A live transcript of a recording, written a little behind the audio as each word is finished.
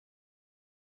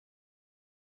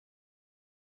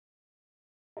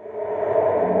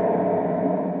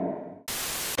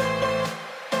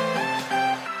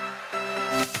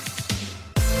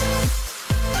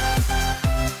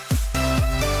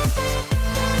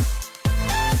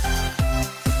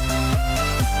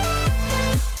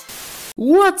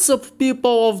What's up,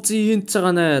 people of the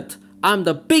internet? I'm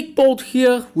the Big Boat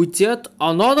here with yet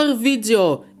another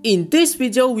video. In this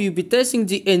video we'll be testing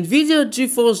the NVIDIA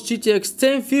GeForce GTX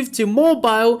 1050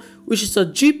 Mobile, which is a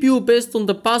GPU based on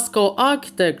the Pascal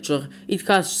architecture. It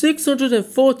has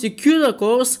 640 CUDA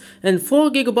cores and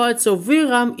 4GB of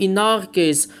VRAM in our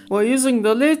case. We're using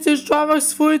the latest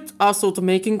drivers for it as of the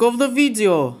making of the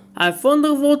video. I've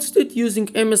undervolted it using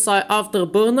MSI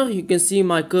Afterburner, you can see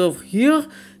my curve here.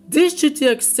 This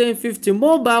GTX 1050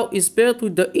 Mobile is paired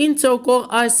with the Intel Core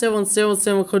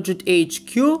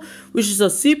i7-7700HQ, which is a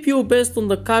CPU based on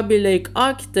the Kaby Lake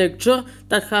architecture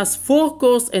that has 4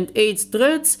 cores and 8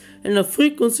 threads and a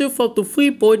frequency of up to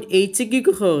 3.80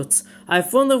 GHz.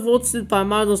 I've undervolted it by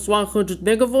minus 100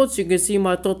 MW, you can see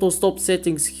my ThrottleStop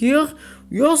settings here.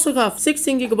 We also have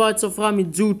 16GB of RAM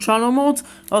in dual channel mode,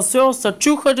 as well as a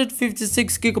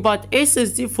 256GB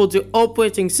SSD for the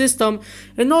operating system,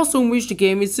 and also in which the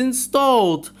game is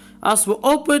installed. As for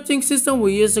operating system, we're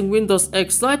using Windows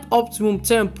X Lite Optimum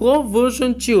 10 Pro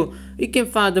version 2. You can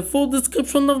find the full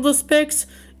description of the specs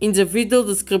in the video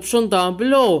description down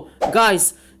below.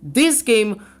 Guys, this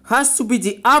game has to be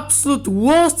the absolute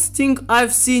worst thing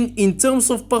I've seen in terms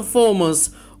of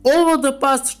performance. Over the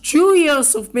past 2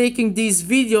 years of making these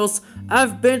videos,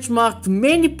 I've benchmarked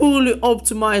many poorly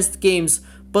optimized games,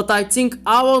 but I think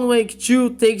Alan Wake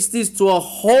 2 takes this to a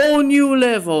whole new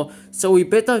level, so we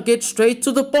better get straight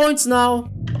to the point now.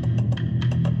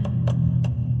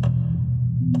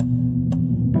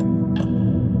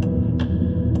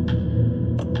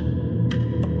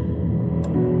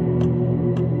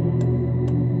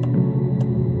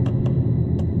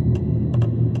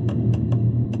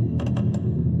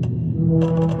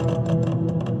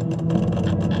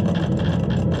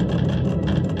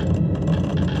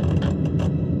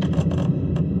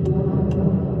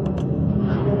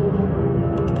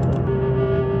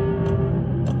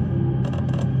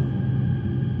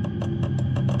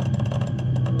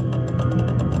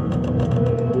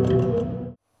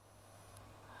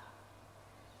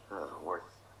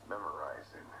 Worth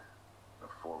memorizing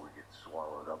before we get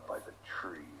swallowed up by the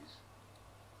trees.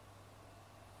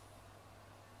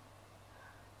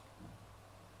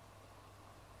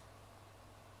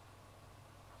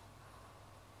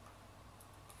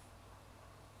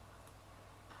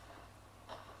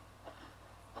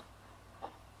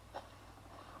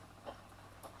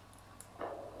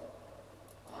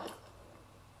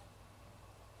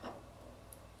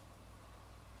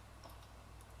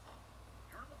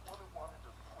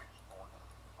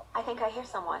 I think I hear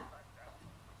someone.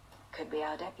 Could be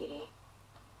our deputy.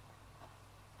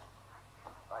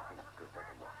 I can go take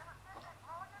a look.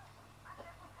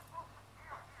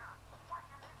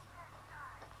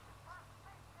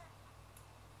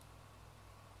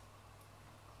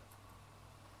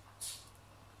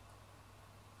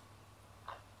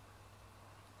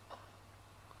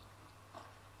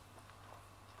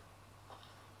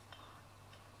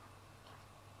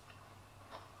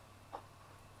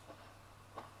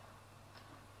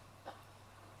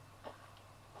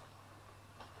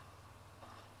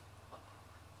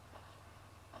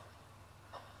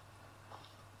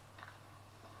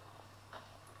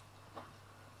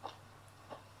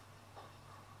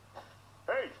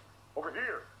 Hey, over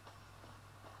here.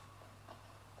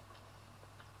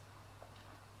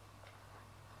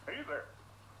 Hey there.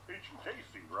 Agent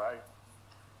Casey, right?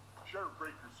 Sheriff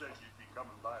Breaker said you'd be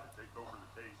coming by to take over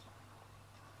the case.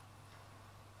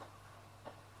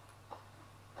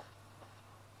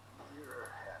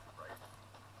 You're half right.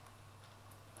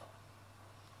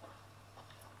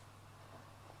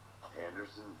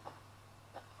 Anderson.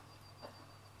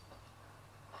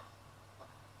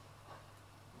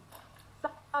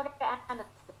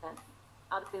 Anderson,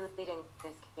 I'll be leading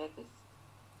this case.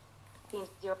 Seems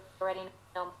you already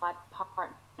know my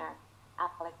partner,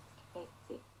 Alex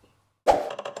Casey.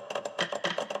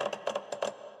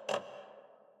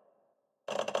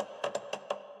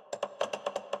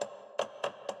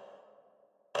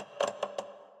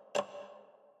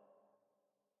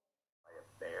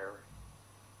 There.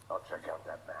 I'll check out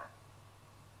that map.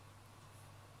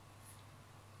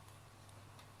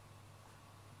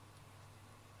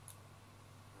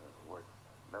 Worth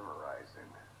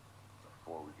memorizing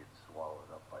before we get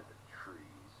swallowed up by the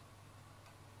trees.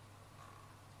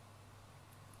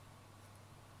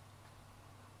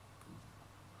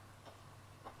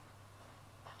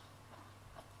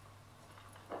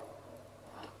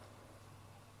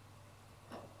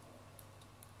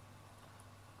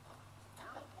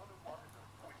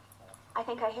 I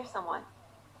think I hear someone.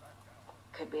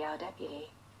 Could be our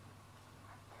deputy.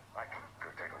 I can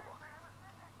go take a look.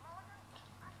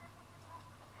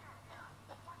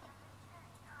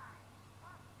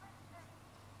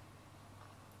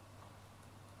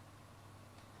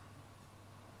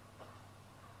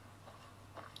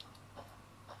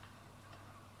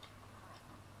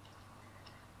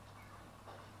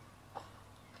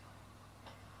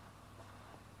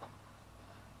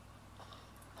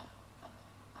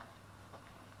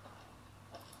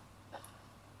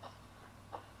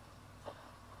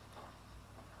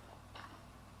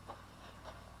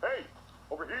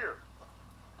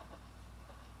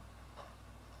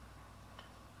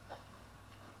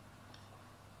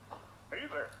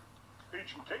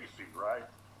 Agent Casey, right?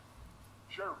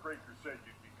 Sheriff Baker said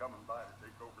you'd be coming by to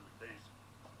take over the case.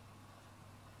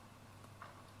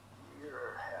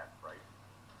 You're half right.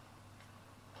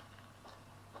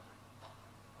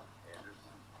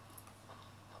 Anderson.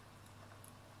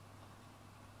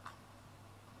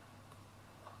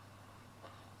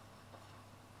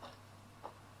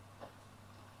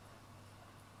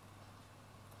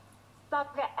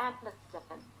 Dr.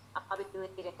 Anderson, I'll be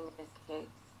leading this case.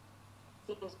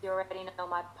 Seems you already know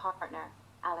my partner,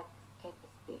 Alex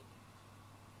Casey.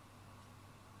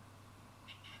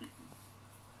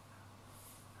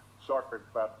 Sorry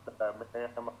about that,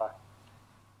 ma'am.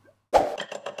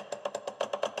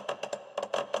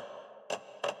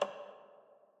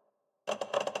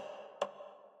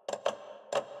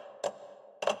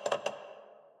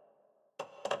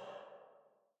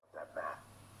 That map.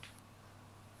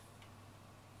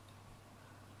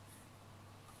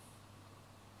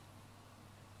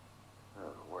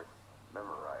 Worth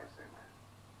memorizing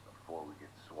before we get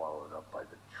swallowed up by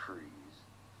the trees.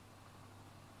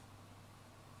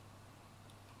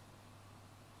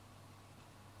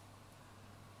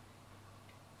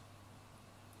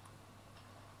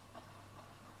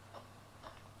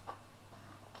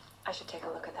 I should take a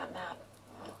look at that map.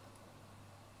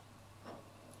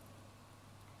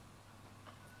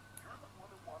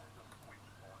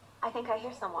 I think I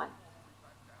hear someone.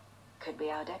 Could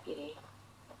be our deputy.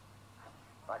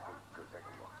 I can go take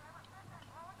a look.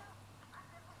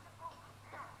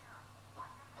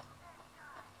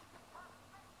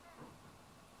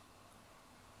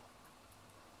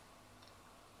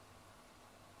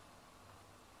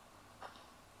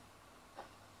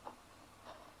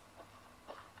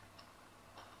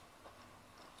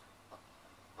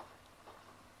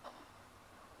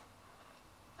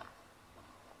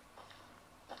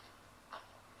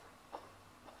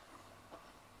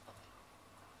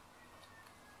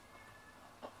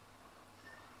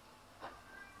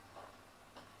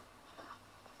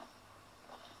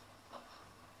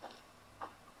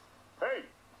 Hey,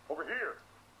 over here.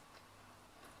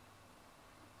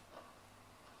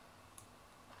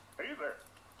 Hey there.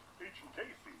 Agent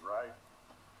Casey, right?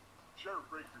 Sheriff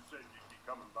Baker said you'd be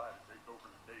coming by to take over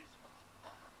the case.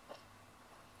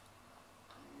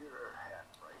 You're half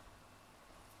right.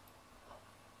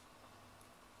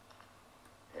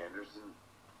 Anderson.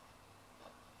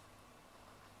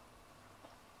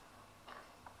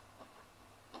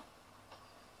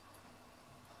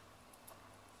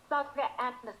 Dr.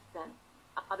 Anderson,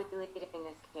 I'll be leading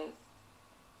this case.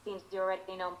 Seems you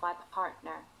already know my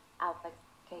partner, Alex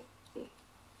Casey.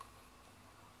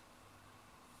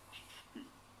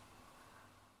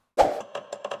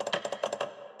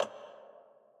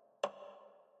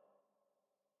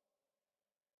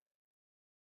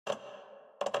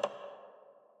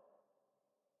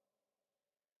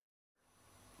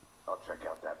 I'll check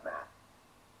out that map.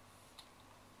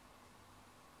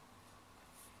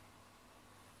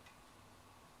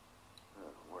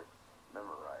 Worth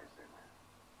memorizing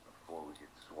before we get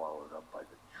swallowed up by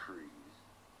the trees.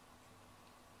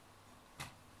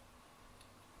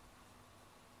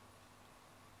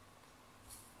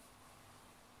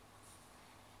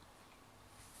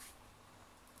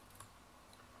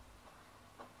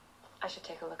 I should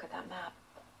take a look at that map.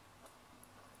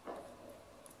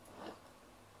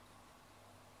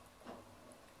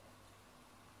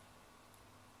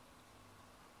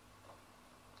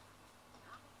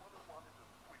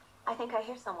 I think I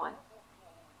hear someone.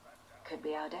 Could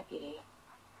be our deputy.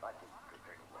 I can go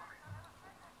take a look.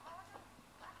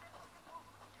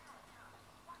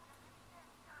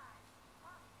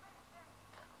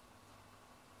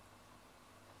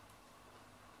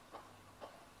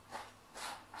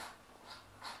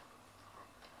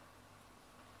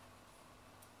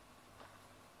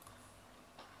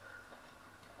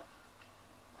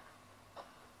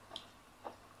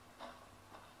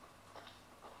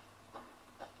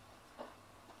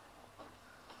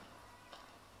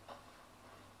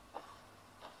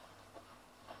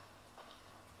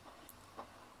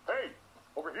 Hey,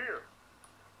 over here.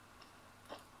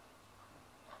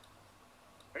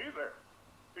 Hey there.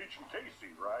 Agent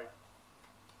Casey, right?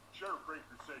 Sheriff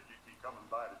Baker said you'd be coming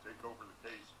by to take over the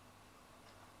case.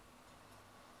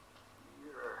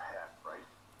 You're half right.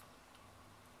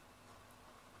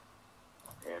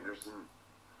 Anderson.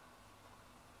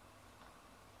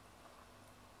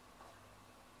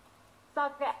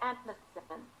 Dr.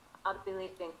 Anderson, I'll be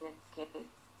leading this case.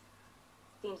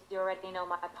 Seems you already know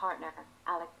my partner,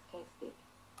 Alex Casey.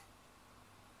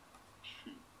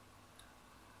 Shoot.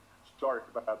 Sorry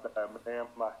about that, ma'am.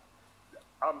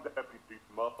 I'm Deputy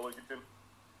Mulligan.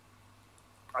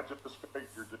 I just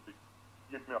figured that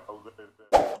you know,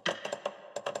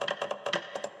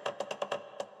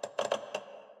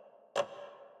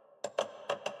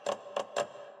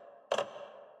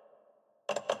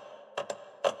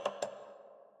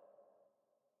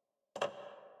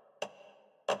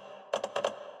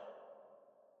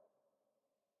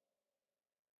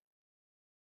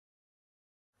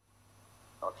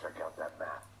 I'll check out that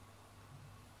map.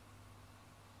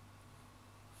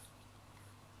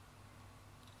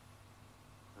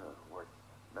 Worth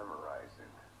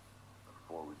memorizing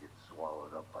before we get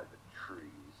swallowed up by the trees.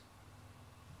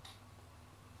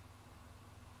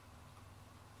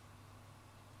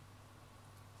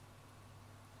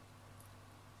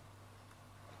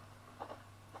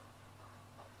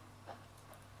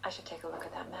 I should take a look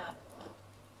at that map.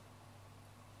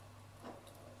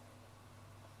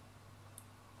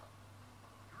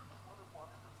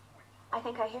 I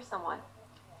think I hear someone.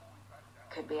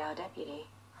 Could be our deputy.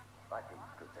 I can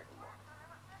go take a look.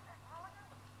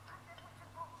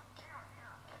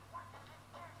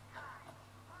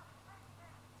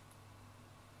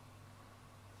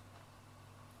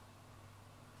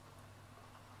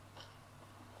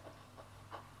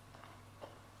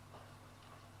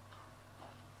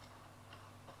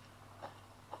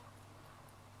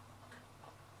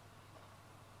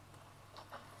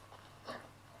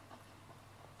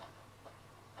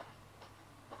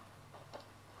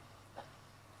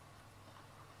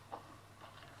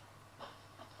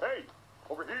 hey,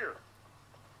 over here.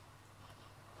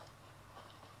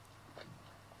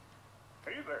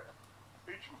 Hey there,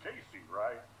 Agent Casey,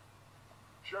 right?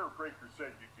 Sheriff Raker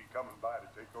said you'd be coming by to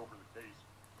take over the case.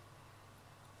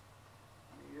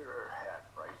 Your hat,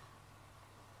 right?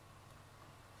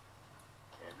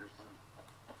 Anderson.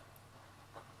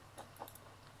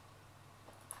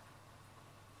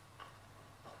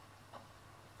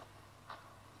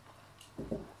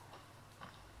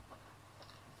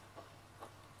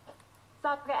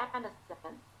 Sergeant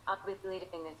Anderson, I'll be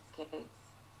leading this case.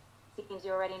 Seems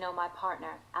you already know my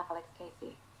partner, Alex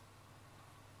Casey.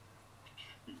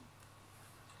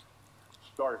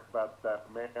 Sorry about that,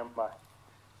 ma'am.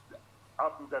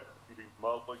 I'm Deputy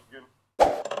Mulligan.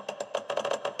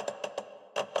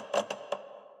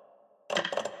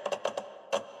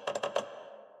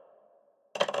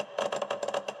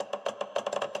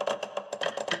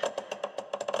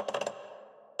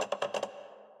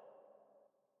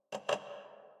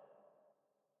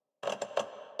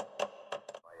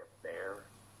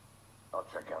 I'll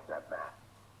check out that map.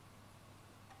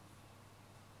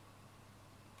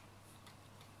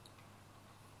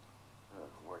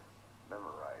 Worth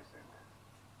memorizing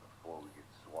before we get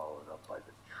swallowed up by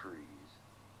the trees.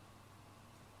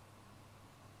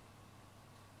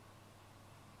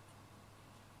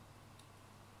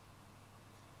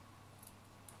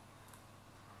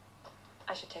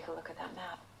 I should take a look at that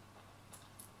map.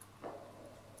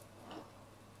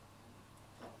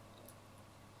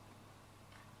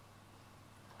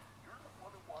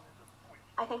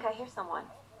 I think I hear someone.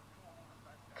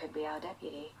 Could be our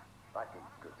deputy. I can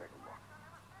go take a look.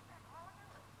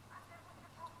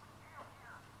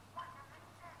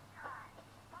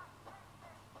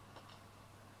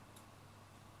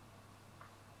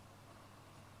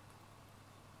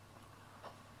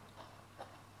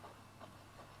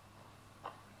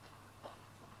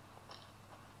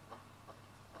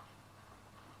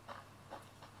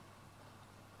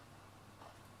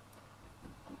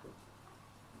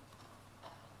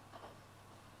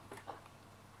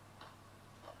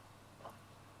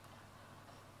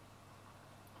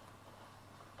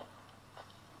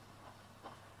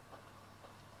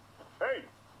 Hey,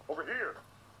 over here.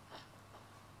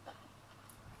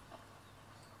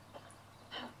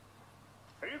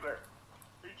 Hey there,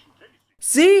 Agent Casey.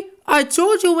 See, I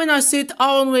told you when I said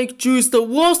Alan Wake 2 is the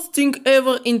worst thing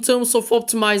ever in terms of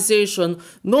optimization.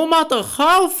 No matter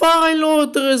how far I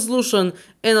lowered the resolution,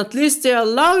 and at least they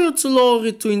allow you to lower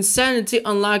it to insanity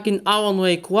unlike in Alan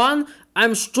Wake 1,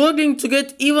 I'm struggling to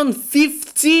get even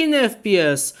 15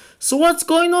 FPS. So what's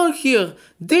going on here?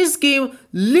 This game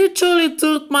literally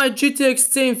turned my GTX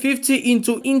 1050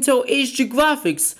 into Intel HD graphics.